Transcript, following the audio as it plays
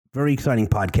Very exciting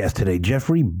podcast today.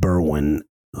 Jeffrey Berwin,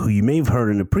 who you may have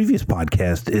heard in a previous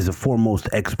podcast, is a foremost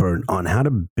expert on how to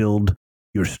build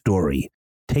your story.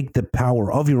 Take the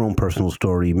power of your own personal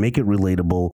story, make it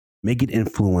relatable, make it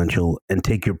influential, and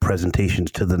take your presentations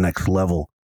to the next level.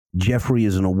 Jeffrey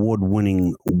is an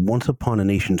award-winning Once Upon a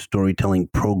Nation storytelling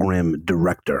program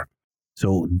director.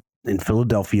 So in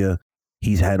Philadelphia,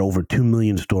 he's had over 2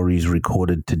 million stories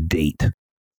recorded to date.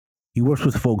 He works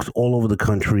with folks all over the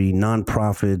country,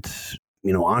 nonprofits,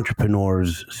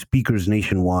 entrepreneurs, speakers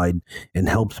nationwide, and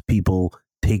helps people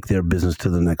take their business to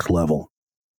the next level.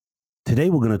 Today,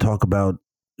 we're going to talk about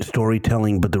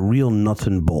storytelling, but the real nuts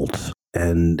and bolts.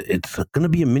 And it's going to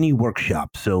be a mini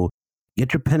workshop. So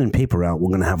get your pen and paper out. We're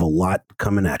going to have a lot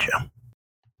coming at you.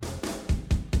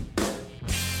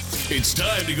 It's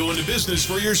time to go into business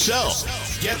for yourself.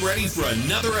 Get ready for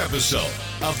another episode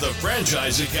of the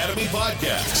Franchise Academy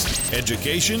Podcast.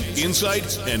 Education,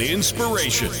 insight, and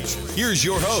inspiration. Here's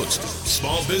your host,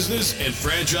 small business and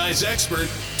franchise expert,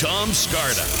 Tom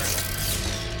Scarda.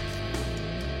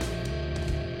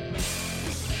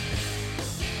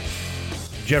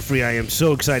 Jeffrey, I am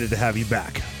so excited to have you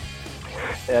back.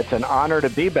 It's an honor to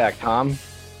be back, Tom.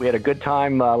 We had a good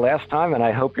time last time, and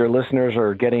I hope your listeners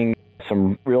are getting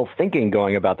some real thinking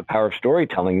going about the power of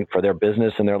storytelling for their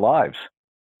business and their lives.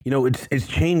 It's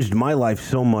changed my life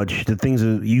so much, the things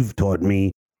that you've taught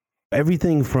me.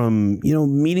 Everything from,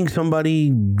 meeting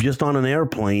somebody just on an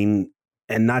airplane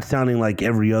and not sounding like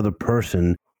every other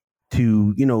person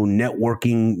to,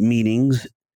 networking meetings,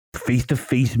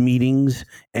 face-to-face meetings,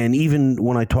 and even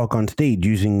when I talk on stage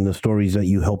using the stories that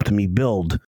you helped me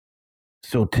build.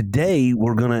 So today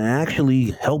we're going to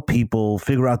actually help people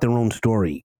figure out their own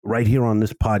story right here on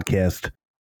this podcast.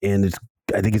 And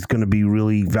I think it's going to be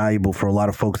really valuable for a lot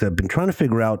of folks that have been trying to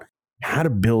figure out how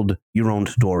to build your own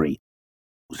story.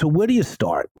 So where do you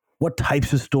start? What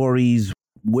types of stories?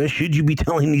 Where should you be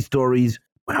telling these stories?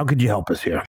 How could you help us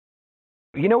here?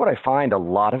 You know what I find a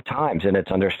lot of times, and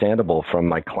it's understandable from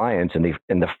my clients in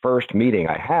the first meeting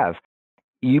I have,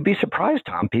 you'd be surprised,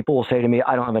 Tom. People will say to me,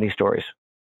 I don't have any stories.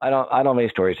 I don't have any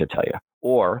stories to tell you.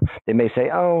 Or they may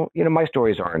say, my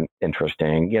stories aren't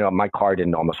interesting. My car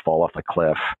didn't almost fall off a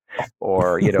cliff.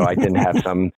 Or, I didn't have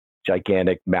some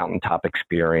gigantic mountaintop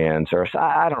experience. Or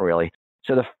I don't really.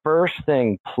 So the first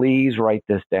thing, please write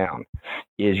this down,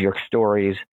 is your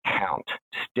stories count.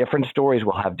 Different stories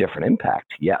will have different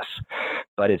impact, yes.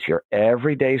 But it's your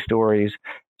everyday stories.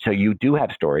 So you do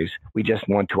have stories. We just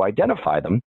want to identify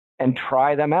them and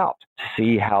try them out to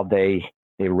see how they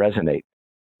resonate.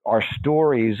 Our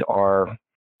stories are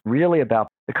really about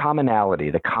the commonality,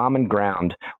 the common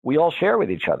ground we all share with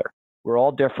each other. We're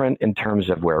all different in terms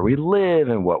of where we live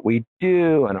and what we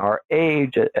do and our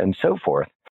age and so forth.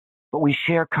 But we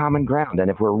share common ground. And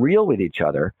if we're real with each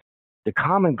other, the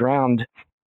common ground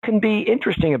can be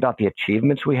interesting about the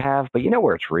achievements we have. But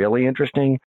where it's really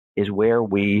interesting is where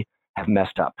we have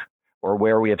messed up, or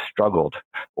where we have struggled,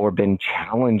 or been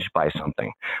challenged by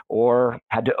something, or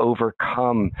had to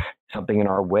overcome something in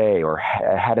our way, or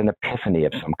had an epiphany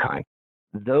of some kind.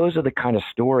 Those are the kind of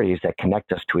stories that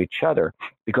connect us to each other,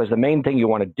 because the main thing you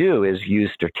want to do is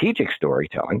use strategic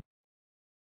storytelling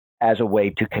as a way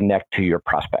to connect to your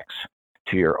prospects,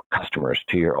 to your customers,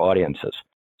 to your audiences.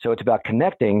 So it's about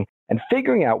connecting and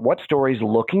figuring out what stories,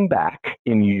 looking back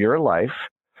in your life,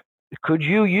 could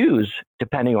you use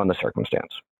depending on the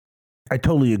circumstance. I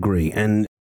totally agree. And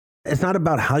it's not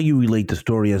about how you relate the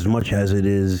story as much as it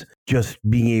is just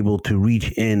being able to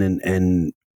reach in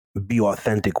and be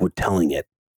authentic with telling it.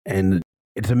 And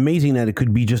it's amazing that it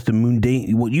could be just a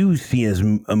mundane, what you see as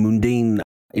a mundane,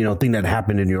 thing that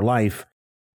happened in your life,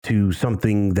 to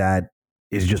something that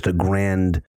is just a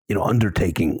grand,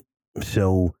 undertaking.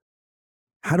 So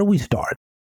how do we start?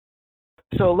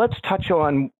 So let's touch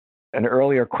on an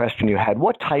earlier question you had.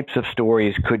 What types of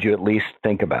stories could you at least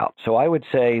think about? So I would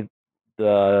say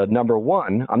the number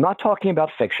one, I'm not talking about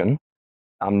fiction.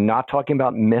 I'm not talking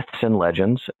about myths and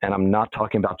legends, and I'm not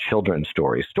talking about children's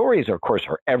stories. Stories, of course,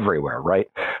 are everywhere, right?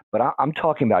 But I'm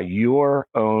talking about your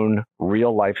own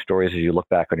real life stories as you look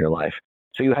back on your life.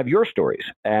 So you have your stories,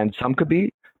 and some could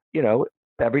be,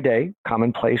 everyday,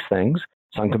 commonplace things.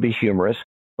 Some could be humorous.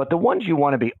 But the ones you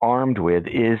want to be armed with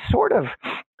is sort of,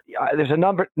 there's a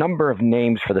number of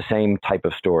names for the same type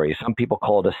of story. Some people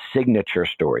call it a signature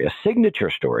story. A signature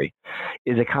story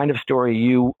is a kind of story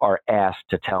you are asked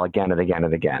to tell again and again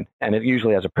and again, and it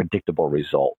usually has a predictable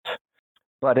result.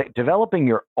 But developing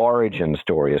your origin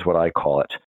story is what I call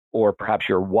it, or perhaps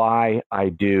your why I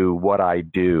do what I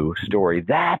do story.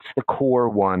 That's the core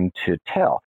one to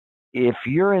tell. if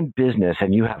you're in business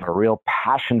and you have a real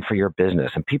passion for your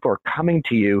business and people are coming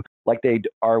to you like they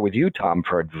are with you, Tom,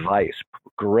 for advice,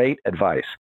 great advice,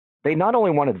 they not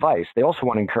only want advice, they also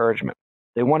want encouragement.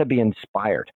 They want to be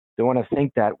inspired. They want to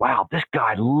think that, wow, this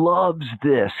guy loves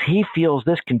this. He feels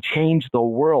this can change the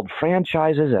world.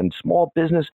 Franchises and small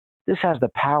business, this has the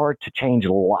power to change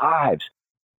lives.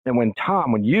 And when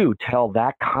you tell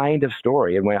that kind of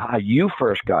story and how you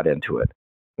first got into it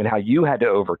and how you had to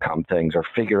overcome things or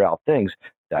figure out things,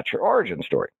 that's your origin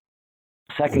story.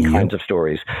 Second kinds of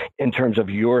stories in terms of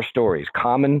your stories,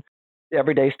 common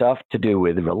everyday stuff to do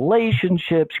with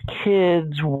relationships,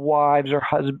 kids, wives or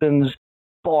husbands,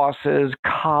 bosses,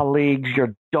 colleagues,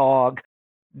 your dog.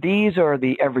 These are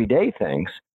the everyday things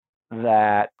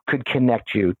that could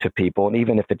connect you to people. And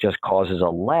even if it just causes a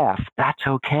laugh, that's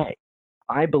okay.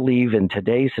 I believe in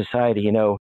today's society,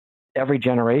 every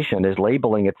generation is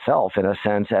labeling itself in a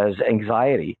sense as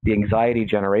anxiety, the anxiety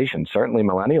generation. Certainly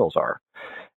millennials are.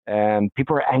 And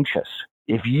people are anxious.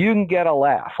 If you can get a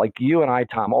laugh, like you and I,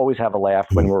 Tom, always have a laugh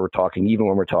when we're talking, even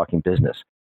when we're talking business.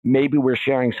 Maybe we're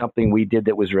sharing something we did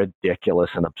that was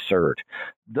ridiculous and absurd.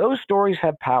 Those stories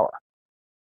have power.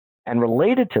 And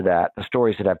related to that, the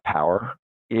stories that have power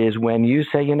is when you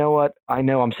say, you know what, I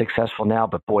know I'm successful now,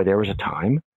 but boy, there was a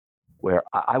time where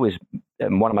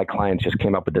and one of my clients just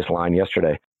came up with this line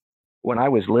yesterday, when I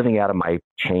was living out of my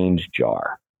change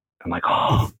jar. I'm like,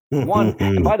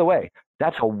 and by the way,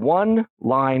 that's a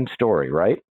one-line story,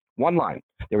 right? One line.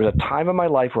 There was a time in my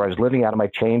life where I was living out of my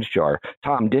change jar.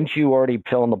 Tom, didn't you already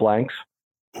fill in the blanks?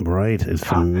 Right. It's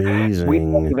amazing. We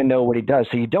don't even know what he does.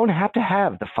 So you don't have to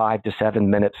have the 5 to 7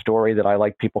 minute story that I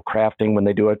like people crafting when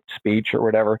they do a speech or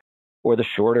whatever, or the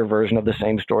shorter version of the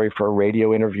same story for a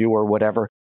radio interview or whatever.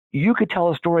 You could tell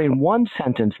a story in one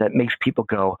sentence that makes people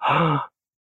go, I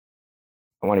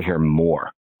want to hear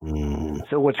more.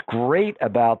 So what's great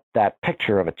about that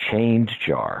picture of a change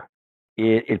jar,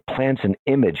 it plants an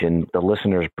image in the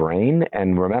listener's brain.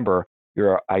 And remember,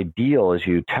 your ideal as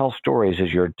you tell stories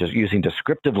is you're just using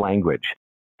descriptive language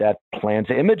that plants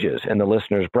images in the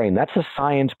listener's brain. That's the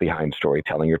science behind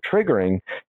storytelling. You're triggering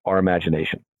our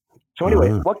imagination. So anyway,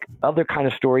 what other kind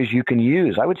of stories you can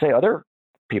use? I would say other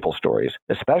people's stories,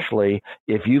 especially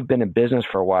if you've been in business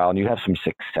for a while and you have some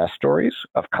success stories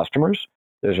of customers.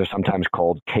 Those are sometimes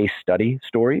called case study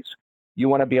stories. You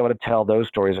want to be able to tell those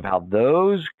stories of how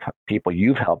those people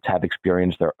you've helped have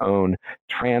experienced their own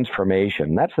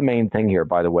transformation. That's the main thing here,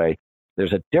 by the way.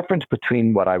 There's a difference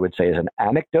between what I would say is an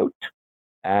anecdote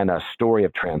and a story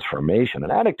of transformation.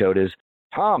 An anecdote is,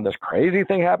 Tom, this crazy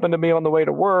thing happened to me on the way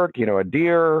to work. A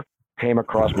deer came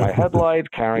across my headlights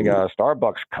carrying a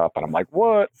Starbucks cup. And I'm like,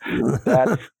 what?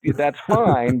 That's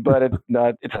fine, but it's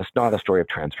not a story of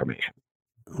transformation.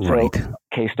 Right. So,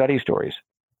 case study stories.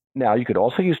 Now, you could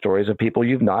also use stories of people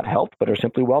you've not helped, but are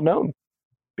simply well known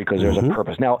because there's a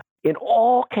purpose. Now, in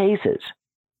all cases,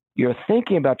 you're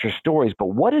thinking about your stories, but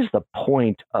what is the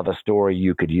point of a story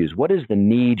you could use? What is the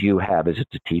need you have? Is it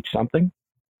to teach something?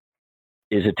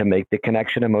 Is it to make the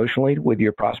connection emotionally with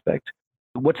your prospect?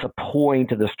 What's the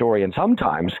point of the story? And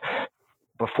sometimes,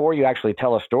 before you actually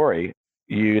tell a story,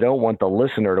 you don't want the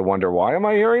listener to wonder, why am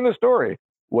I hearing the story?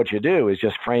 What you do is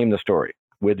just frame the story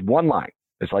with one line.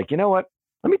 It's like, you know what?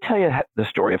 Let me tell you the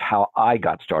story of how I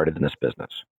got started in this business.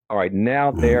 All right,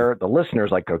 now the listener's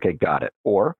like, okay, got it.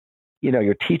 Or,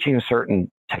 you're teaching a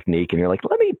certain technique and you're like,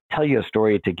 let me tell you a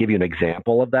story to give you an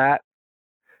example of that.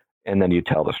 And then you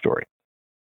tell the story.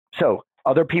 So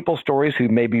other people's stories who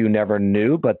maybe you never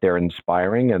knew, but they're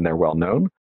inspiring and they're well known.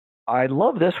 I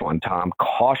love this one, Tom,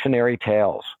 cautionary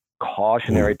tales.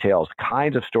 Cautionary tales,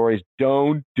 kinds of stories.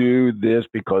 Don't do this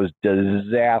because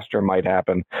disaster might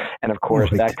happen. And of course,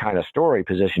 that kind of story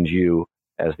positions you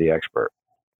as the expert.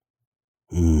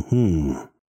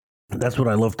 That's what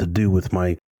I love to do with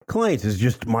my clients, is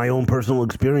just my own personal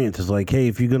experience. It's like, hey,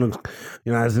 if you're going to,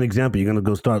 as an example, you're going to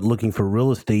go start looking for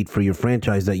real estate for your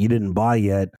franchise that you didn't buy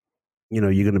yet, you're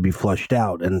going to be flushed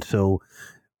out. And so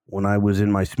when I was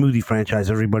in my smoothie franchise,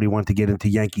 everybody wanted to get into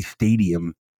Yankee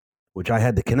Stadium, which I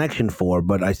had the connection for,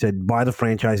 but I said, buy the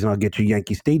franchise and I'll get you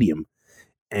Yankee Stadium.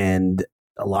 And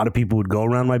a lot of people would go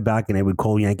around my back and they would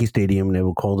call Yankee Stadium and they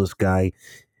would call this guy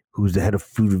who's the head of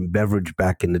food and beverage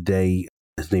back in the day.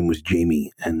 His name was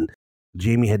Jamie. And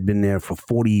Jamie had been there for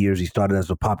 40 years. He started as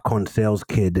a popcorn sales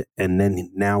kid, and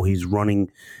then now he's running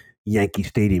Yankee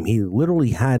Stadium. He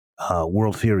literally had a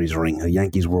World Series ring, a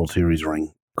Yankees World Series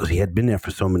ring, because he had been there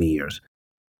for so many years.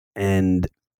 And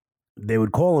they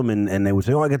would call him and they would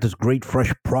say, I got this great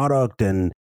fresh product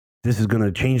and this is going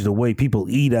to change the way people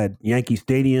eat at Yankee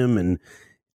Stadium.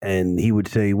 And he would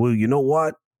say, well, you know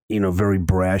what? very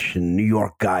brash and New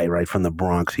York guy, right from the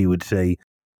Bronx. He would say,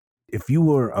 if you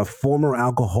were a former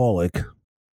alcoholic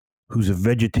who's a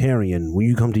vegetarian, when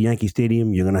you come to Yankee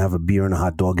Stadium, you're going to have a beer and a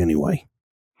hot dog anyway.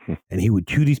 And he would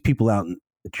chew these people out and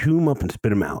chew them up and spit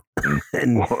them out.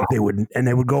 and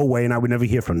they would go away, and I would never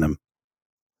hear from them.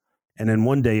 And then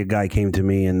one day a guy came to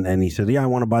me and he said, yeah, I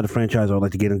want to buy the franchise. I'd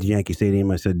like to get into Yankee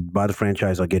Stadium. I said, buy the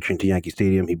franchise. I'll get you into Yankee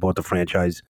Stadium. He bought the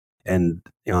franchise. And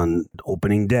on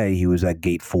opening day, he was at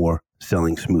gate 4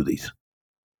 selling smoothies.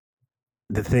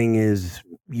 The thing is,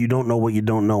 you don't know what you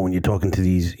don't know when you're talking to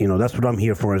these, that's what I'm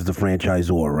here for as the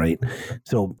franchisor, right?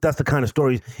 So that's the kind of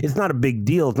stories. It's not a big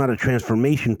deal. It's not a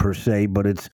transformation per se, but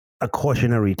it's a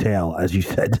cautionary tale, as you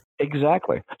said.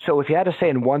 Exactly. So if you had to say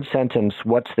in one sentence,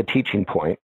 what's the teaching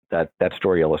point that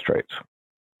story illustrates?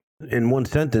 In one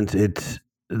sentence, it's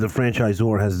the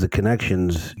franchisor has the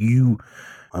connections.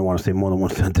 I want to say more than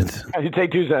one sentence. You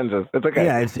take 2 sentences. It's okay.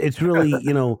 Yeah, it's really,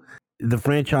 the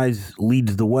franchise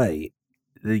leads the way.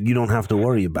 You don't have to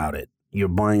worry about it. You're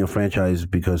buying a franchise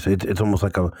because it's almost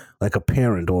like a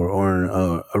parent or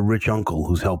a rich uncle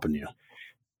who's helping you.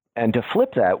 And to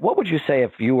flip that, what would you say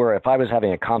if I was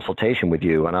having a consultation with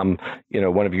you and I'm,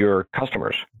 one of your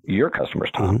customers,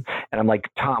 Tom, and I'm like,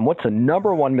 Tom, what's the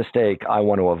number one mistake I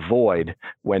want to avoid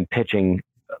when pitching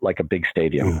like a big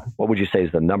stadium? What would you say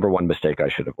is the number one mistake I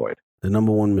should avoid? The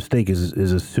number one mistake is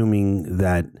assuming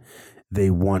that they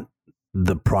want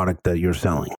the product that you're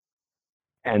selling.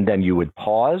 And then you would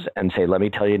pause and say, let me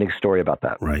tell you a story about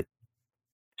that. Right.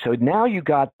 So now you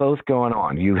got both going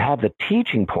on. You have the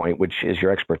teaching point, which is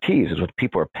your expertise, is what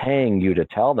people are paying you to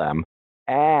tell them.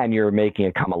 And you're making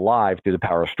it come alive through the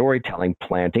power of storytelling,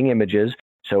 planting images.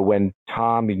 So when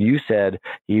Tom, you said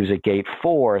he was at gate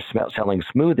 4 selling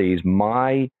smoothies,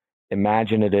 my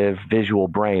imaginative visual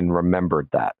brain remembered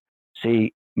that.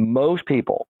 See, most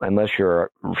people, unless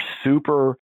you're a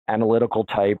super analytical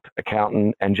type,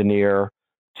 accountant, engineer,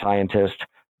 scientist,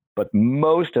 but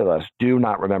most of us do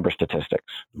not remember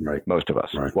statistics. Right. Most of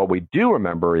us. Right. What we do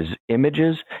remember is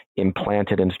images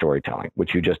implanted in storytelling,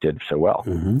 which you just did so well.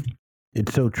 Mm-hmm.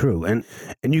 It's so true. And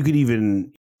you could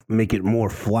even make it more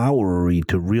flowery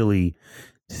to really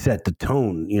set the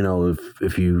tone.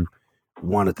 If you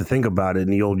wanted to think about it, in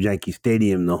the old Yankee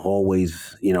Stadium, the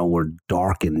hallways, were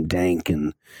dark and dank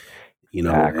and,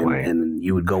 exactly. and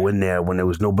you would go in there when there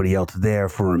was nobody else there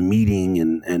for a meeting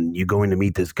and you're going to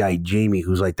meet this guy, Jamie,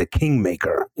 who's like the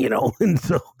kingmaker, and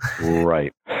so.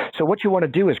 Right. So what you want to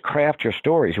do is craft your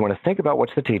stories. You want to think about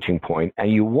what's the teaching point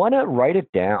and you want to write it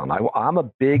down. I'm a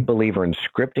big believer in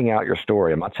scripting out your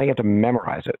story. I'm not saying you have to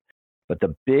memorize it, but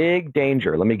the big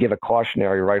danger, let me give a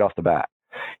cautionary right off the bat,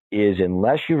 is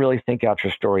unless you really think out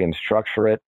your story and structure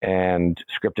it and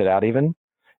script it out even,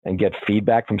 and get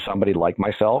feedback from somebody like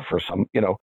myself or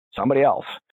somebody else,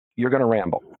 you're going to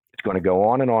ramble. It's going to go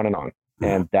on and on and on.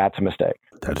 And that's a mistake.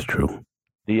 That's true.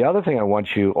 The other thing I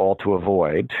want you all to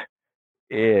avoid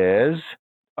is,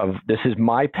 this is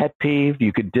my pet peeve.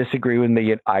 You could disagree with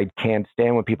me. I can't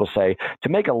stand when people say, to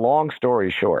make a long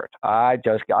story short. I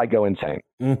go insane.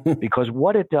 Because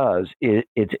what it does is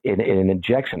it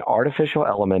injects an artificial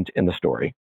element in the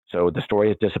story. So the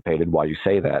story is dissipated while you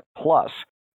say that. Plus,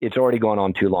 it's already gone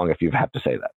on too long if you have to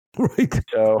say that. Right.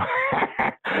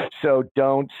 So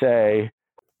don't say,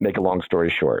 make a long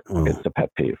story short. It's a pet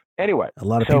peeve. Anyway. A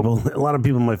lot of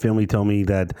people in my family tell me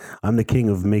that I'm the king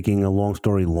of making a long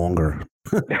story longer.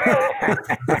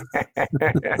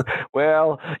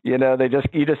 Well, you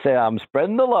just say, I'm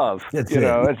spreading the love. It's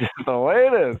just the way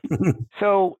it is.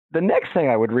 So the next thing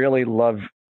I would really love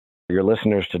your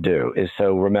listeners to do is,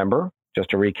 so remember,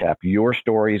 just to recap, your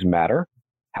stories matter.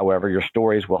 However, your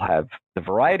stories will have the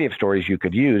variety of stories you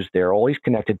could use. They're always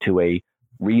connected to a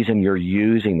reason you're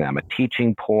using them, a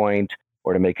teaching point,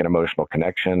 or to make an emotional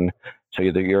connection. So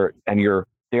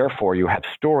therefore you have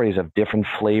stories of different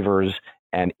flavors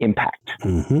and impact.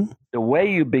 Mm-hmm. The way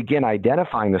you begin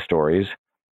identifying the stories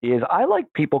is, I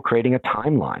like people creating a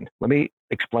timeline. Let me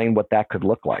explain what that could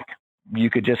look like. You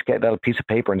could just get a piece of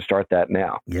paper and start that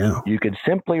now. Yeah. You could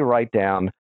simply write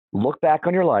down, look back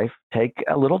on your life, take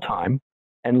a little time,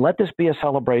 and let this be a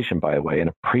celebration, by the way, an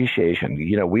appreciation.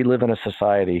 We live in a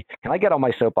society. Can I get on my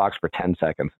soapbox for 10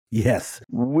 seconds? Yes.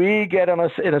 We get in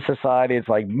a society. It's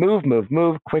like move,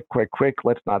 quick.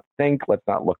 Let's not think. Let's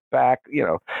not look back.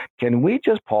 Can we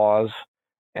just pause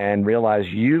and realize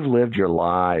you've lived your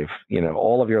life?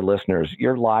 All of your listeners,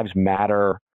 your lives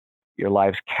matter. Your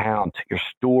lives count. Your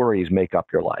stories make up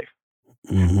your life.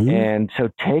 Mm-hmm. And so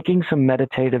taking some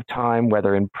meditative time,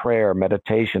 whether in prayer,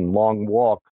 meditation, long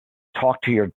walk, talk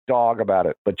to your dog about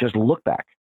it, but just look back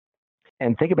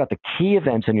and think about the key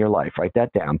events in your life. Write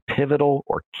that down. Pivotal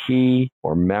or key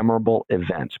or memorable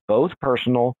events, both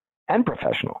personal and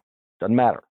professional. Doesn't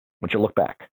matter once you look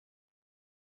back.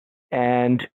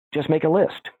 And just make a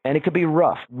list. And it could be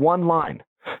rough. One line.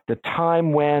 The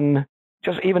time when,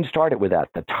 just even start it with that.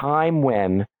 The time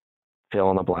when, fill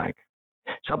in the blank.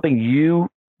 Something you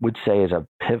would say is a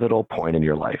pivotal point in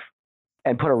your life.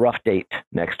 And put a rough date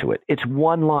next to it. It's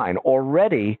one line.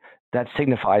 Already, that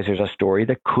signifies there's a story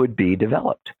that could be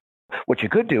developed. What you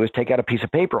could do is take out a piece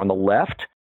of paper on the left,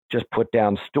 just put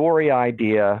down story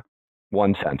idea,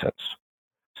 one sentence.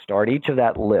 Start each of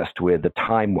that list with the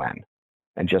time when,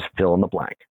 and just fill in the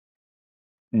blank.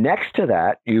 Next to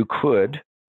that, you could,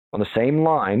 on the same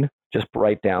line, just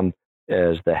write down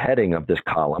as the heading of this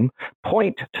column,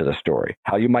 point to the story,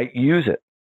 how you might use it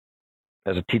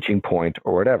as a teaching point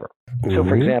or whatever. Mm-hmm. So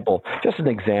for example, just an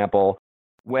example,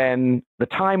 when the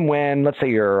time when, let's say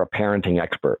you're a parenting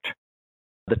expert,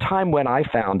 the time when I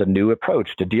found a new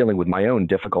approach to dealing with my own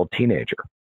difficult teenager.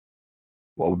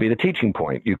 What would be the teaching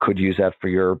point? You could use that for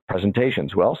your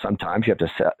presentations. Well, sometimes you have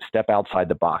to step outside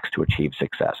the box to achieve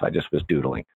success. I just was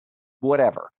doodling.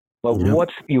 Whatever. But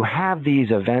you have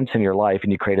these events in your life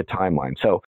and you create a timeline.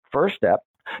 So first step,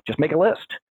 just make a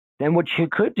list. Then what you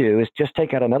could do is just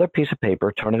take out another piece of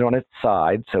paper, turn it on its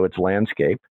side so it's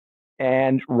landscape,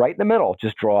 and right in the middle,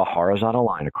 just draw a horizontal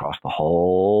line across the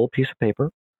whole piece of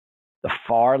paper. The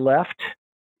far left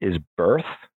is birth,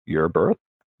 your birth.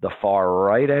 The far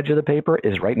right edge of the paper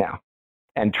is right now.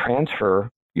 And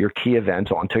transfer your key events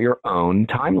onto your own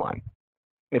timeline.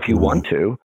 If you want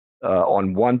to,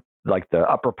 on one, like the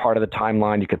upper part of the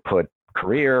timeline, you could put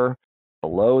career.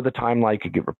 Below the timeline, you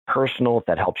could give it personal if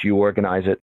that helps you organize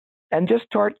it. And just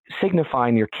start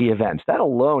signifying your key events. That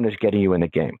alone is getting you in the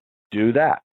game. Do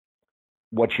that.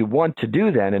 What you want to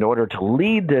do then, in order to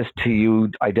lead this to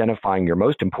you identifying your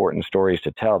most important stories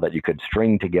to tell that you could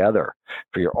string together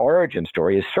for your origin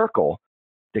story, is circle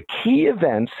the key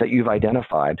events that you've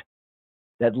identified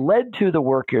that led to the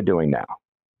work you're doing now.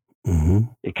 Mm-hmm.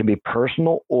 It can be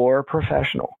personal or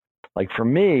professional. Like for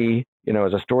me,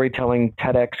 as a storytelling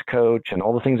TEDx coach and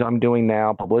all the things I'm doing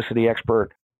now, publicity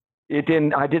expert, that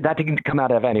didn't come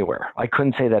out of anywhere. I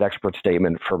couldn't say that expert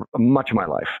statement for much of my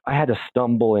life. I had to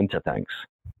stumble into things,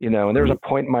 and there was a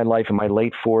point in my life in my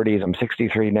late 40s, I'm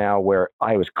 63 now, where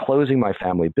I was closing my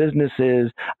family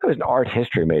businesses. I was an art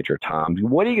history major, Tom.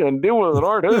 What are you going to do with an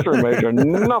art history major?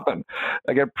 Nothing.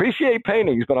 I can appreciate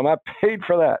paintings, but I'm not paid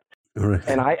for that. Right.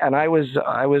 And I was,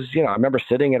 I remember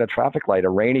sitting at a traffic light, a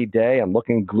rainy day. I'm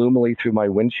looking gloomily through my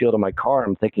windshield of my car.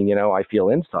 I'm thinking, I feel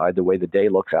inside the way the day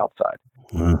looks outside.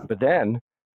 But then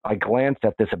I glanced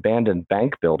at this abandoned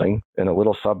bank building in a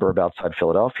little suburb outside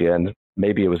Philadelphia, and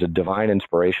maybe it was a divine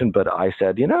inspiration, but I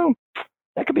said,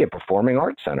 that could be a performing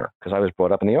arts center because I was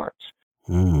brought up in the arts.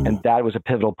 And that was a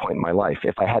pivotal point in my life.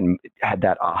 If I hadn't had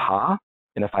that aha,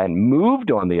 and if I hadn't moved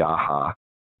on the aha,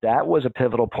 that was a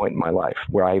pivotal point in my life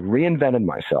where I reinvented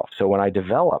myself. So when I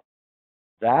develop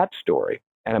that story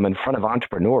and I'm in front of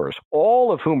entrepreneurs,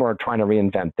 all of whom are trying to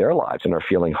reinvent their lives and are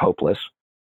feeling hopeless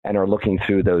and are looking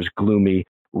through those gloomy,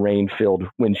 rain-filled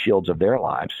windshields of their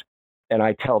lives, and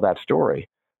I tell that story,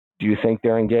 do you think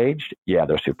they're engaged? Yeah,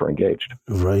 they're super engaged.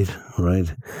 Right.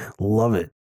 Love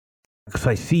it. Because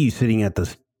I see you sitting at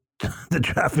the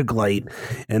traffic light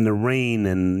and the rain,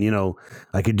 and,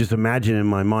 I could just imagine in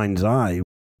my mind's eye,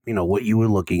 what you were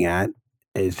looking at.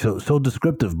 Is so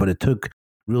descriptive, but it took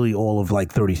really all of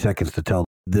like 30 seconds to tell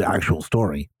the actual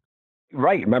story.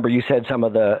 Right. Remember you said some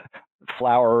of the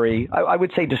flowery, I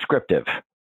would say descriptive,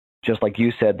 just like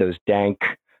you said, those dank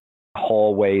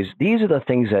hallways. These are the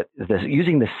things that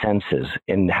using the senses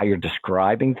in how you're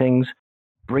describing things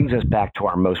brings us back to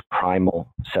our most primal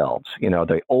selves.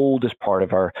 The oldest part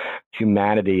of our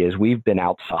humanity is we've been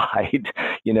outside,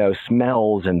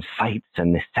 smells and sights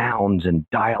and sounds and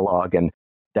dialogue and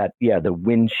the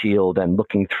windshield and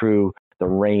looking through the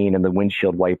rain and the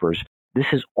windshield wipers. This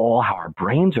is all how our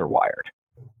brains are wired.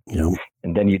 Yep.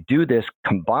 And then you do this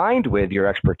combined with your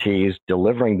expertise,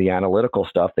 delivering the analytical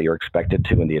stuff that you're expected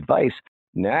to and the advice.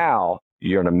 Now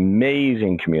you're an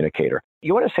amazing communicator.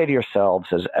 You want to say to yourselves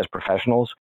as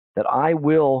professionals that I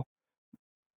will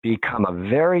become a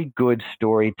very good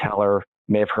storyteller.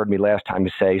 You may have heard me last time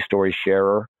say story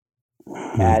sharer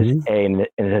as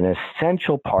an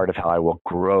essential part of how I will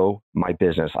grow my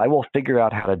business. I will figure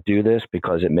out how to do this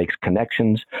because it makes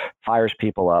connections, fires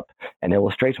people up, and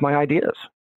illustrates my ideas.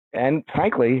 And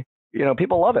frankly,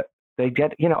 people love it. They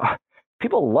get,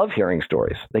 people love hearing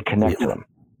stories. They connect to them.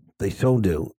 They so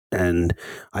do. And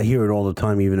I hear it all the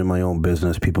time, even in my own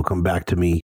business. People come back to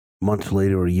me months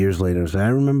later or years later and say, I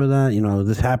remember that,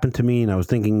 this happened to me, and I was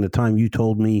thinking the time you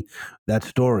told me that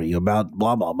story about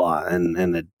blah, blah, blah.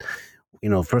 And it,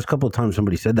 first couple of times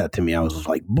somebody said that to me, I was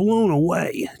like blown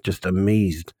away, just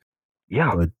amazed.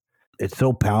 Yeah. But it's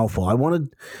so powerful. I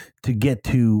wanted to get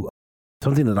to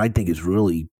something that I think is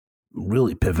really,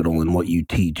 really pivotal in what you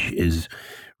teach is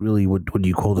really what do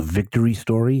you call the victory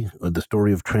story, or the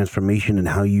story of transformation, and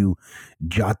how you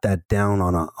jot that down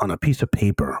on a piece of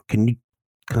paper. Can you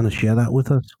kind of share that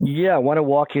with us? Yeah, I want to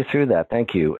walk you through that.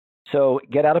 Thank you. So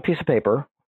get out a piece of paper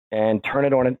and turn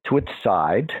it on to its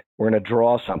side. We're going to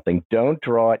draw something. Don't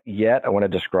draw it yet. I want to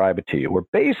describe it to you. We're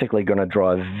basically going to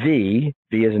draw a V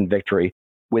as in victory,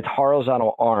 with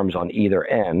horizontal arms on either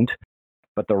end.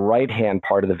 But the right-hand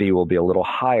part of the V will be a little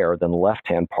higher than the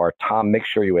left-hand part. Tom, make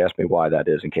sure you ask me why that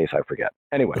is in case I forget.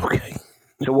 Anyway, okay.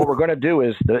 So what we're going to do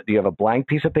is that you have a blank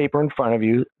piece of paper in front of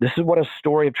you. This is what a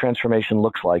story of transformation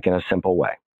looks like in a simple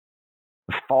way.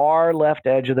 The far left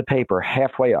edge of the paper,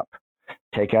 halfway up.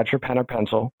 Take out your pen or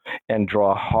pencil and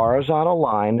draw a horizontal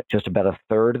line just about a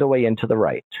third of the way into the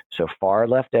right. So far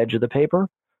left edge of the paper,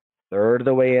 third of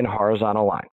the way in, horizontal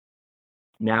line.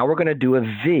 Now we're going to do a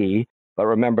V. But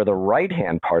remember, the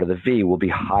right-hand part of the V will be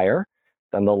higher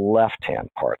than the left-hand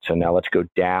part. So now let's go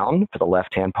down for the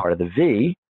left-hand part of the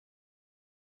V.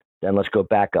 Then let's go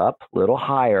back up a little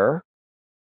higher,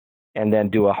 and then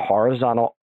do a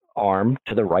horizontal arm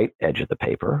to the right edge of the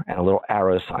paper and a little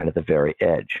arrow sign at the very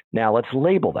edge. Now let's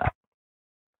label that.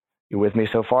 You with me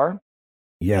so far?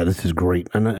 Yeah, this is great.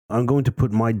 And I'm going to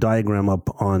put my diagram up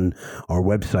on our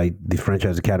website,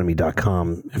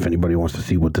 thefranchiseacademy.com, if anybody wants to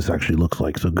see what this actually looks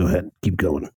like. So go ahead, keep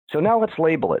going. So now let's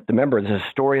label it. Remember, this is a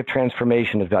story of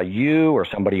transformation. It's about you or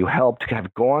somebody you helped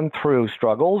have gone through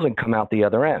struggles and come out the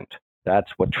other end.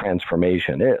 That's what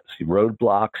transformation is.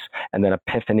 Roadblocks, and then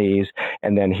epiphanies,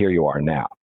 and then here you are now.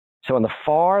 So on the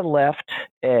far left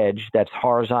edge, that's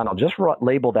horizontal, just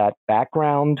label that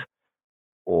background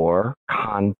or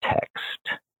context.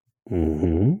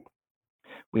 Mm-hmm.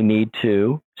 We need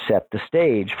to set the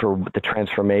stage for the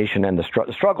transformation and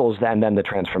the struggles, and then the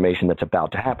transformation that's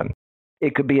about to happen.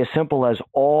 It could be as simple as,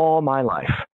 all my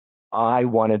life, I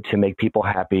wanted to make people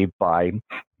happy by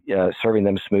serving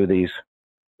them smoothies,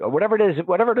 or whatever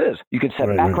it is. You could set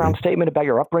a background statement about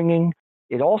your upbringing.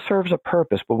 It all serves a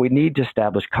purpose, but we need to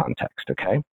establish context,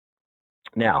 okay?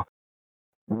 Now,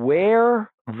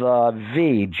 where the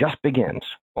V just begins,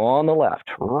 on the left,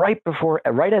 right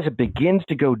as it begins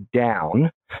to go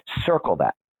down, circle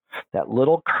that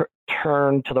little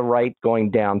turn to the right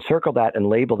going down, circle that and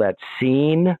label that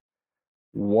scene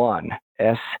 1,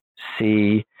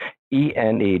 SCENE,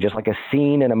 just like a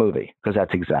scene in a movie, because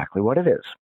that's exactly what it is.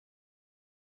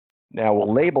 Now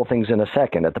we'll label things in a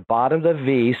second. At the bottom of the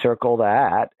V, circle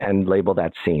that and label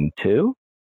that scene 2.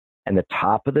 And the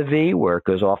top of the V, where it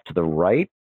goes off to the right,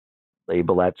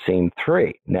 label that scene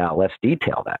 3. Now let's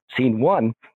detail that. Scene 1,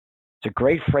 it's a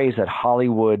great phrase that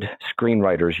Hollywood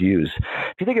screenwriters use.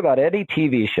 If you think about any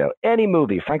TV show, any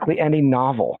movie, frankly, any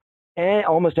novel,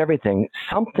 almost everything,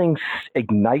 something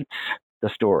ignites the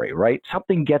story, right?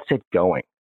 Something gets it going.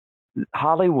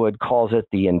 Hollywood calls it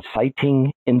the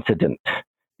inciting incident.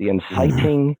 The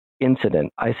inciting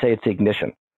incident. I say it's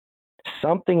ignition.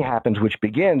 Something happens which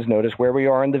begins, notice where we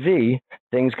are in the V,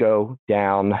 things go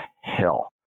downhill.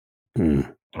 All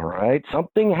right.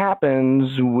 Something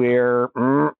happens where,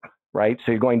 right?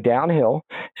 So you're going downhill.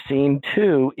 Scene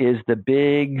 2 is the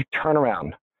big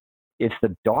turnaround. It's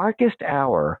the darkest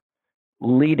hour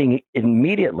leading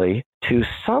immediately to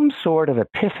some sort of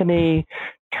epiphany,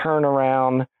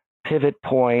 turnaround, pivot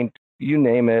point, you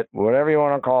name it, whatever you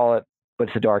want to call it, but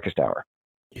it's the darkest hour.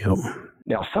 Yep.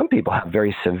 Now, some people have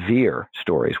very severe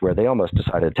stories where they almost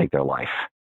decided to take their life,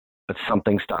 but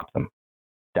something stopped them.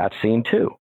 That's scene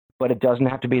 2. But it doesn't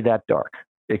have to be that dark.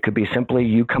 It could be simply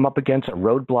you come up against a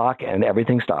roadblock and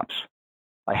everything stops.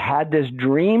 I had this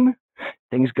dream.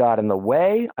 Things got in the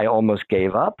way. I almost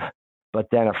gave up. But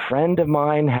then a friend of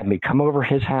mine had me come over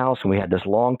his house, and we had this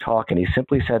long talk, and he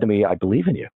simply said to me, I believe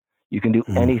in you. You can do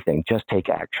anything. Just take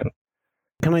action.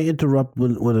 Can I interrupt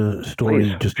with a story?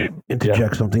 Please. Just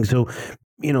interject something. So,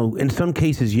 in some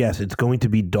cases, yes, it's going to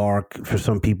be dark for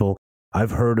some people.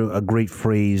 I've heard a great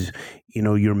phrase,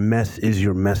 your mess is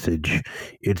your message.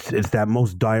 It's that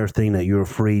most dire thing that you're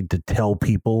afraid to tell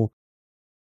people,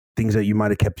 things that you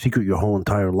might have kept secret your whole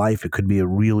entire life. It could be a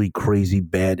really crazy,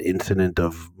 bad incident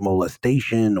of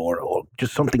molestation or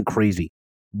just something crazy,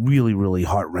 really, really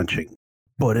heart-wrenching.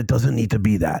 But it doesn't need to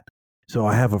be that. So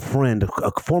I have a friend,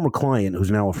 a former client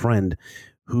who's now a friend,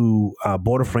 who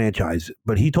bought a franchise,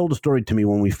 but he told a story to me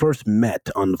when we first met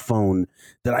on the phone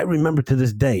that I remember to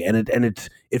this day, and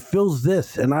it fills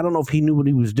this, and I don't know if he knew what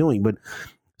he was doing, but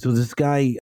so this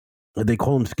guy, they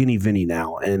call him Skinny Vinny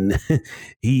now, and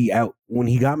when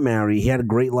he got married, he had a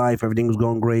great life, everything was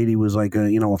going great, he was like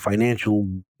a financial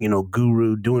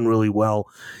guru, doing really well,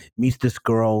 meets this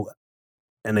girl,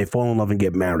 and they fall in love and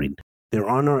get married. They're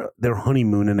on their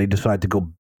honeymoon, and they decide to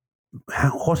go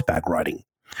horseback riding.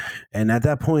 And at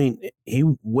that point, he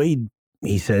weighed,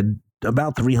 he said,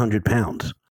 about 300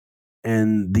 pounds.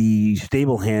 And the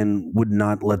stable hand would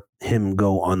not let him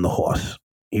go on the horse.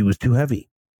 He was too heavy.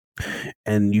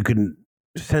 And you can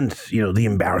sense, the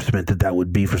embarrassment that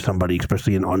would be for somebody,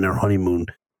 especially on their honeymoon.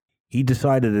 He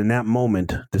decided in that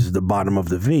moment, this is the bottom of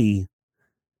the V,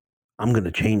 I'm going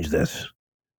to change this.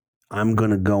 I'm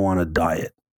going to go on a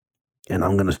diet. And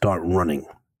I'm going to start running.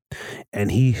 And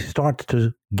he starts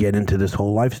to get into this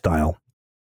whole lifestyle.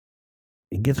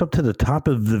 He gets up to the top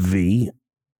of the V,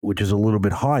 which is a little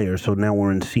bit higher. So now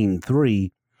we're in scene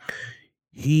 3.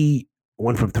 He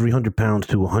went from 300 pounds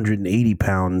to 180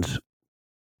 pounds.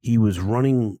 He was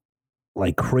running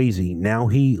like crazy. Now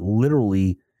he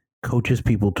literally coaches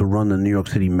people to run the New York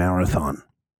City Marathon.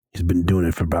 He's been doing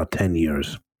it for about 10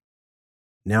 years.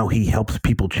 Now he helps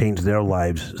people change their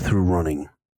lives through running.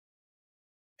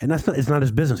 And it's not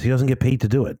his business. He doesn't get paid to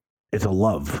do it. It's a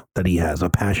love that he has, a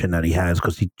passion that he has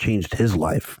because he changed his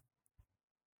life.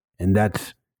 And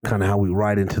that's kind of how we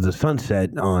ride into the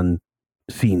sunset on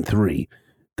scene 3.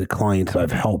 The clients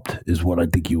I've helped is what I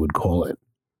think you would call it.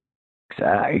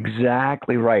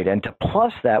 Exactly right. And to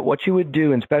plus that, what you would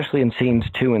do, especially in scenes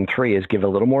 2 and 3, is give a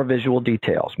little more visual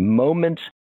details, moments.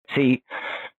 See,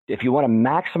 if you want to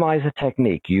maximize the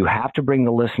technique, you have to bring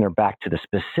the listener back to the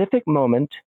specific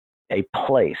moment, a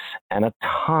place, and a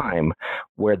time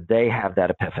where they have that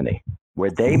epiphany,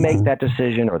 where they make that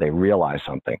decision or they realize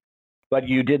something. But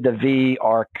you did the V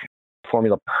arc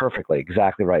formula perfectly,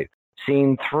 exactly right.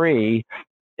 Scene 3,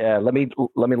 let me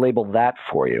label that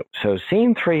for you. So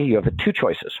scene 3, you have 2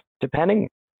 choices. Depending,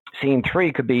 scene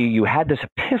 3 could be you had this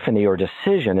epiphany or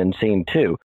decision in scene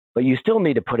 2, but you still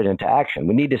need to put it into action.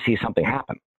 We need to see something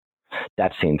happen.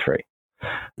 That's scene 3.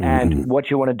 And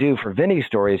what you want to do for Vinny's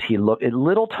story is it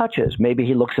little touches. Maybe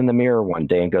he looks in the mirror one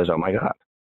day and goes, oh my God.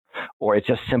 Or it's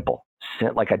just simple.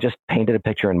 Like I just painted a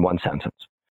picture in one sentence.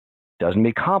 Doesn't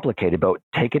be complicated, but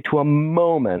take it to a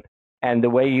moment. And the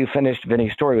way you finished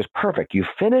Vinny's story was perfect. You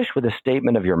finished with a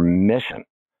statement of your mission.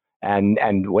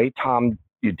 And wait, Tom,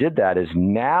 you did that is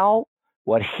now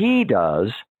what he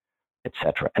does,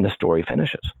 etc. And the story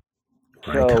finishes.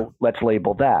 Right. So let's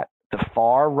label that. The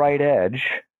far right edge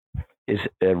is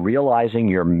realizing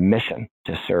your mission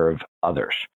to serve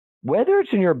others. Whether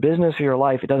it's in your business or your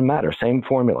life, it doesn't matter. Same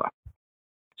formula.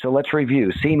 So let's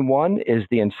review. Scene 1 is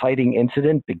the inciting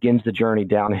incident begins the journey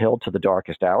downhill to the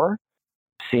darkest hour.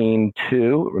 Scene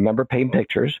 2, remember paint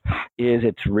pictures, is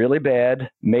it's really bad,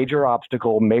 major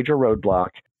obstacle, major roadblock,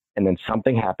 and then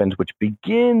something happens which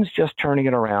begins just turning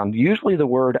it around. Usually the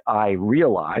word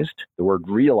realized,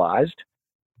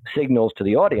 signals to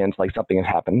the audience like something has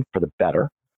happened for the better.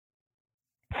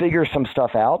 Figures some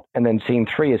stuff out, and then scene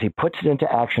 3 is he puts it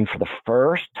into action for the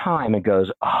first time and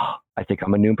goes, I think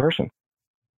I'm a new person.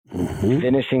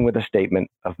 Finishing with a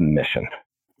statement of mission.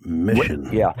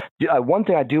 One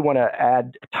thing I do want to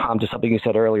add, Tom, to something you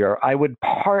said earlier, I would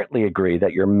partly agree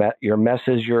that your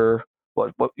message. I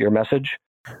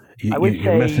would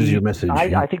say your message.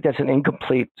 I think that's an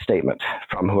incomplete statement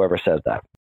from whoever says that.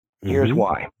 Here's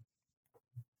why.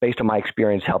 Based on my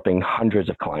experience helping hundreds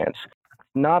of clients,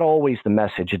 not always the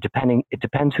message. It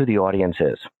depends who the audience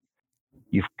is.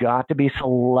 You've got to be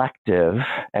selective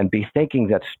and be thinking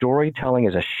that storytelling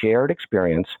is a shared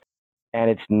experience, and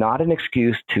it's not an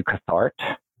excuse to cathartic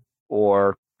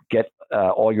or get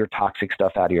all your toxic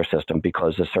stuff out of your system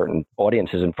because a certain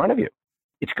audience is in front of you.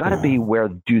 It's got to be where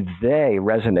do they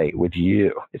resonate with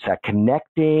you? It's that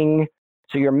connecting.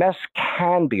 So your mess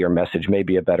can be your message, may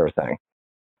be a better thing.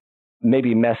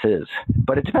 Maybe mess is,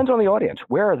 but it depends on the audience.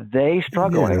 Where are they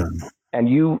struggling? Yeah. And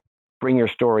you bring your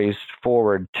stories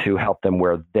forward to help them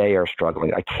where they are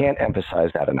struggling. I can't emphasize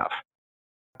that enough.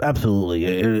 Absolutely.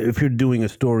 If you're doing a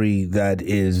story that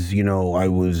is, I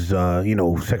was,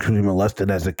 sexually molested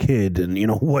as a kid and,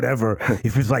 whatever,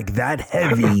 if it's like that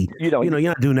heavy, you're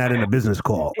not doing that in a business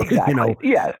call, exactly.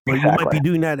 Yeah, but you might be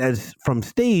doing that as from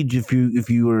stage if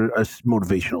you were a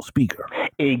motivational speaker.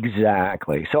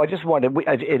 Exactly. So I just wanted,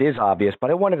 it is obvious, but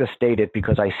I wanted to state it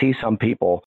because I see some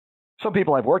people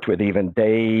I've worked with even,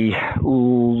 they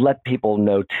let people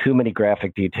know too many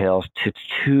graphic details. It's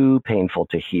too painful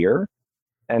to hear.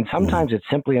 And sometimes it's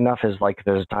simply enough as like,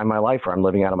 there's a time in my life where I'm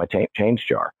living out of my change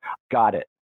jar. Got it.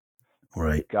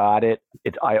 Right. Got it.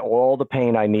 All the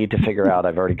pain I need to figure out,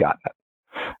 I've already gotten it.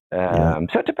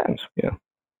 So it depends. Yeah.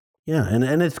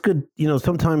 And it's good.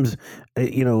 Sometimes,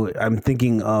 I'm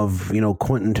thinking of,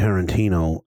 Quentin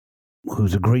Tarantino,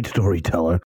 who's a great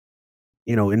storyteller.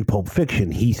 In Pulp Fiction,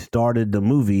 he started the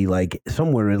movie like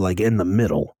somewhere like in the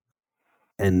middle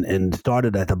and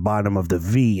started at the bottom of the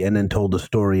V and then told the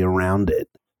story around it.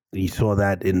 You saw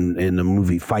that in the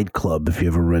movie Fight Club, if you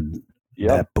ever read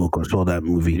that book or saw that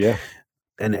movie. Yeah.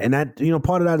 And that,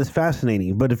 part of that is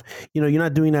fascinating. But if, you're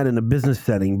not doing that in a business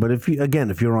setting, but if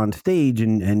you're on stage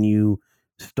and you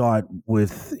start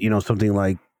with, something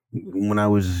like, when I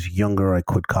was younger, I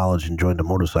quit college and joined a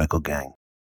motorcycle gang.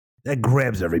 That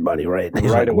grabs everybody, right?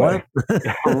 Right away.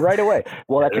 Right away.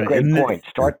 Well, that's a great point.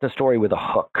 Start the story with a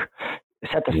hook.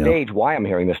 Set the stage why I'm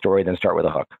hearing the story, then start with a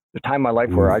hook. The time in my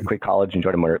life where I quit college and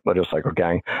joined a motorcycle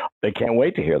gang, they can't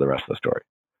wait to hear the rest of the story.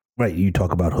 Right. You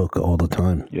talk about hook all the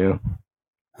time. Yeah.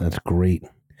 That's great.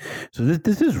 So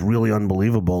this is really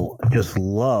unbelievable. I just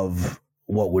love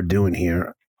what we're doing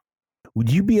here. Would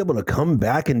you be able to come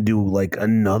back and do like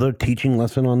another teaching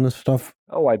lesson on this stuff?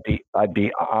 Oh, I'd be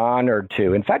honored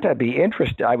to. In fact, I'd be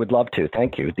interested. I would love to.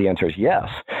 Thank you. The answer is yes.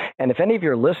 And if any of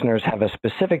your listeners have a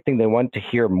specific thing they want to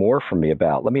hear more from me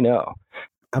about, let me know.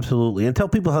 Absolutely. And tell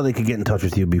people how they could get in touch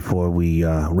with you before we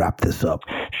wrap this up.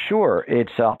 Sure.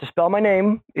 It's, I'll have to spell my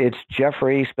name. It's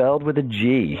Jeffrey spelled with a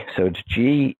G. So it's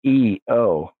Geoffrey.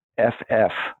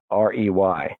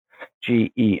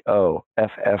 Geoffrey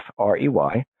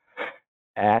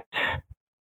at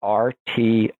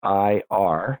rtir.com.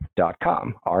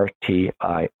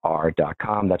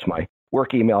 rtir.com. That's my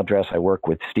work email address. I work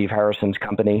with Steve Harrison's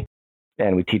company,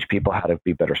 and we teach people how to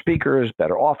be better speakers,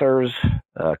 better authors,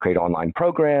 create online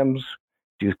programs,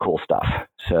 do cool stuff.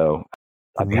 So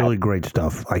really great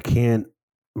stuff. I can't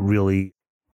really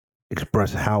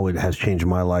express how it has changed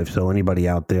my life. So anybody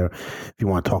out there, if you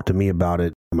want to talk to me about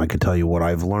it, I can tell you what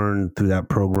I've learned through that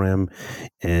program,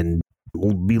 and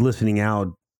we'll be listening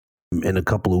out in a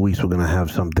couple of weeks. We're going to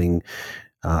have something,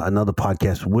 another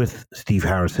podcast with Steve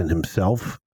Harrison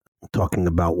himself, talking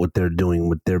about what they're doing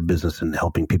with their business and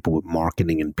helping people with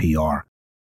marketing and PR.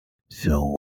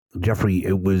 So, Jeffrey,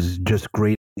 it was just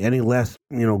great. Any last,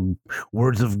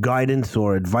 words of guidance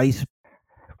or advice?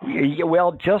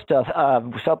 Well, just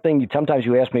something. Sometimes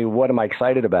you ask me, what am I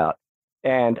excited about?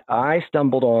 And I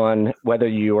stumbled on, whether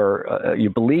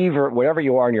you believe or whatever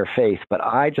you are in your faith, but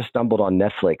I just stumbled on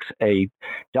Netflix, a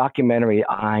documentary.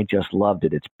 I just loved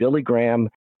it. It's Billy Graham,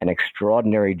 An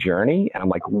Extraordinary Journey. And I'm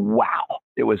like, wow,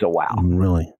 it was a wow.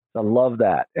 Really? I love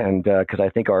that. And because I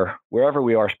think wherever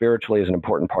we are spiritually is an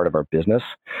important part of our business.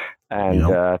 And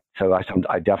so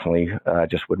I definitely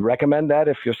just would recommend that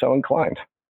if you're so inclined.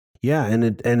 Yeah. And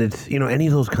it's, any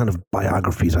of those kind of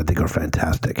biographies I think are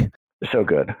fantastic. So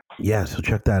good. Yeah, so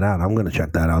check that out. I'm going to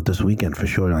check that out this weekend for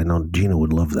sure. I know Gina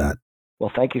would love that.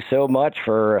 Well, thank you so much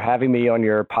for having me on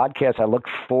your podcast. I look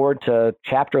forward to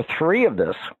chapter 3 of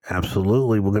this.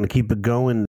 Absolutely. We're going to keep it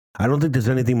going. I don't think there's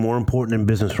anything more important in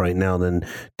business right now than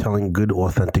telling good,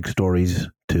 authentic stories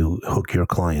to hook your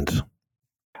clients.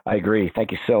 I agree.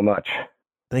 Thank you so much.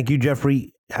 Thank you,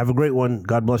 Jeffrey. Have a great one.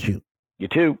 God bless you. You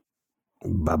too.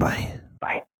 Bye-bye.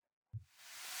 Bye.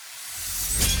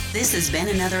 This has been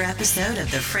another episode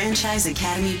of the Franchise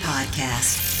Academy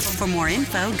Podcast. For more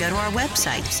info, go to our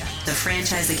website,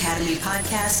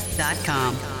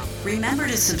 thefranchiseacademypodcast.com. Remember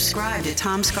to subscribe to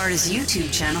Tom Scarda's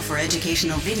YouTube channel for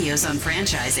educational videos on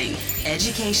franchising,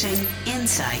 education,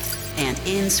 insight, and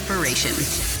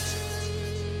inspiration.